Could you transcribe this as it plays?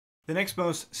the next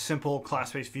most simple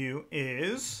class-based view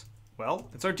is, well,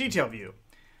 it's our detail view.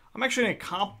 I'm actually going to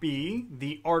copy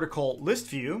the article list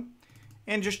view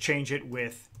and just change it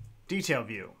with detail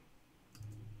view.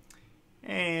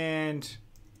 And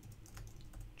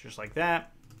just like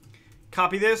that.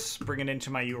 Copy this, bring it into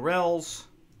my URLs.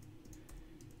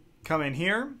 Come in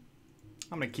here.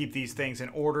 I'm going to keep these things in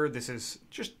order. This is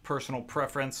just personal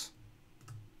preference.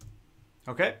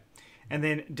 Okay. And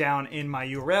then down in my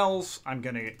URLs, I'm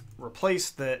going to replace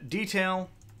the detail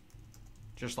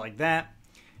just like that.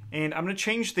 And I'm going to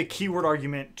change the keyword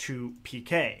argument to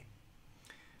PK.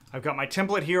 I've got my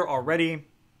template here already.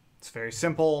 It's very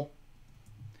simple.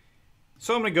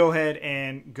 So I'm going to go ahead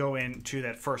and go into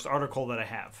that first article that I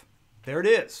have. There it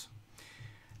is.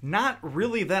 Not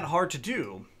really that hard to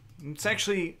do. It's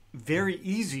actually very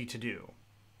easy to do.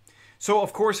 So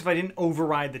of course, if I didn't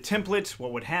override the template,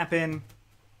 what would happen?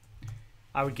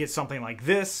 I would get something like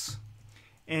this.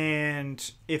 And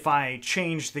if I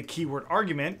change the keyword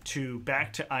argument to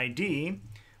back to ID,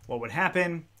 what would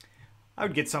happen? I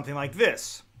would get something like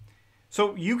this.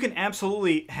 So you can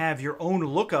absolutely have your own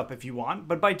lookup if you want,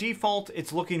 but by default,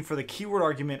 it's looking for the keyword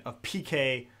argument of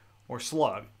PK or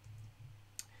slug.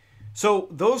 So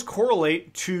those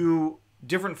correlate to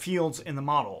different fields in the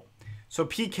model. So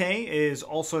PK is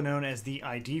also known as the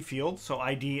ID field. So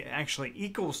ID actually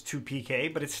equals to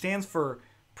PK, but it stands for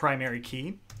primary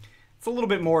key. It's a little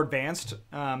bit more advanced,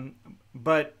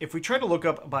 but if we try to look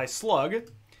up by slug,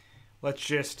 let's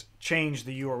just change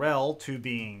the URL to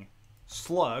being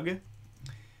slug,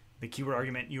 the keyword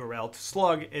argument URL to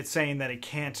slug. It's saying that it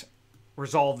can't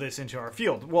resolve this into our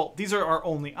field. Well, these are our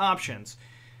only options: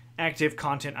 active,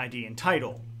 content ID, and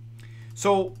title.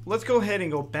 So let's go ahead and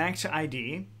go back to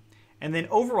ID and then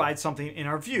override something in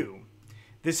our view.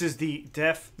 This is the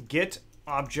def get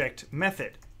object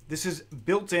method. This is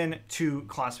built in to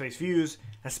class-based views,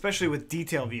 especially with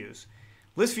detail views.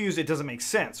 List views, it doesn't make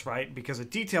sense, right? Because a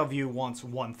detail view wants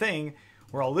one thing,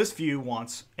 where a list view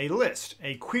wants a list,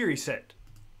 a query set.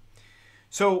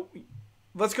 So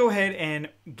let's go ahead and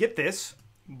get this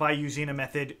by using a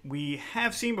method we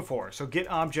have seen before. So get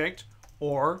object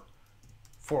or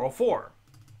 404.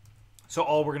 So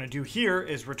all we're going to do here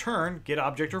is return get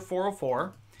object or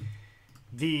 404,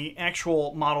 the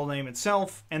actual model name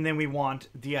itself, and then we want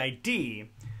the ID.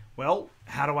 Well,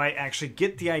 how do I actually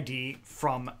get the ID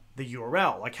from the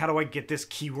URL? Like, how do I get this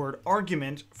keyword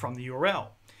argument from the URL?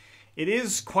 It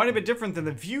is quite a bit different than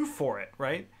the view for it,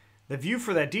 right? The view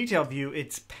for that detail view,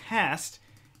 it's passed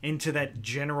into that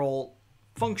general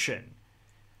function.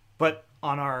 But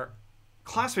on our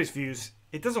class-based views,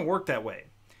 it doesn't work that way.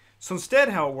 So instead,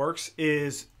 how it works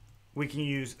is we can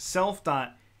use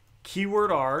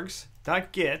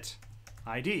self.keywordargs.get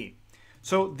ID.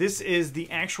 So this is the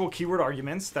actual keyword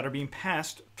arguments that are being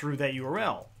passed through that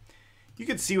URL. You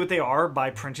can see what they are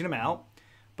by printing them out,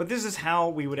 but this is how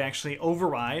we would actually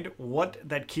override what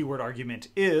that keyword argument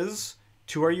is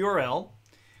to our URL,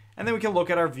 and then we can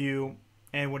look at our view,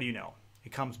 and what do you know?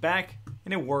 It comes back,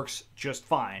 and it works just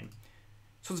fine.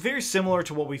 So it's very similar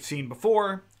to what we've seen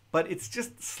before, but it's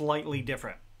just slightly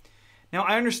different. Now,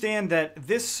 I understand that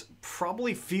this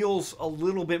probably feels a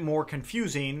little bit more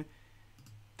confusing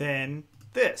than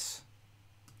this.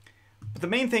 But the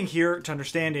main thing here to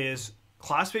understand is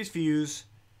class-based views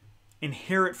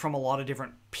inherit from a lot of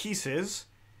different pieces,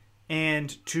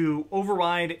 and to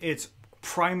override its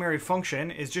primary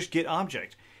function is just get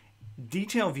object.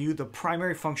 Detail view, the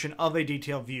primary function of a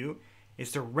detail view,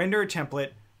 is to render a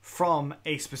template from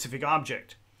a specific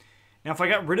object. Now, if I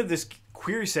got rid of this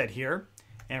query set here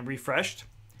and refreshed,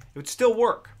 it would still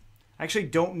work. I actually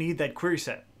don't need that query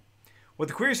set. What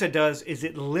the query set does is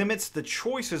it limits the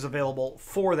choices available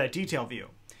for that detail view.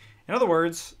 In other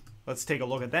words, let's take a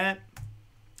look at that.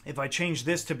 If I change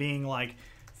this to being like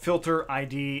filter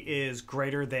ID is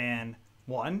greater than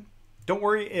 1, don't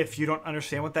worry if you don't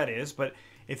understand what that is, but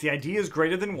if the ID is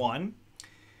greater than 1,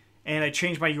 and I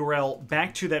change my URL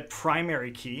back to that primary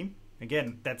key,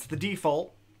 again, that's the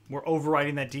default. We're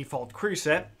overriding that default query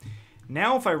set.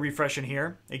 Now if I refresh in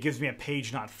here, it gives me a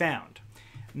page not found.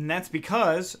 And that's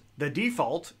because the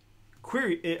default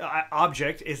query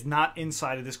object is not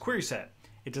inside of this query set.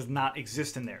 It does not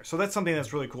exist in there. So that's something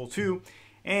that's really cool too,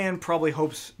 and probably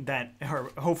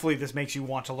hopefully this makes you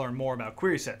want to learn more about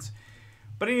query sets.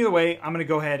 But either way, I'm going to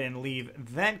go ahead and leave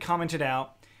that commented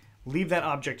out, leave that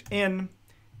object in,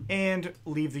 and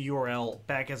leave the URL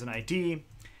back as an ID,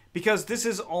 because this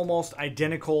is almost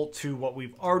identical to what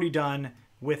we've already done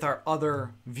with our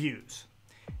other views.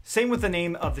 Same with the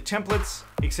name of the templates,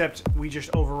 except we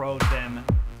just overrode them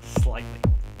slightly.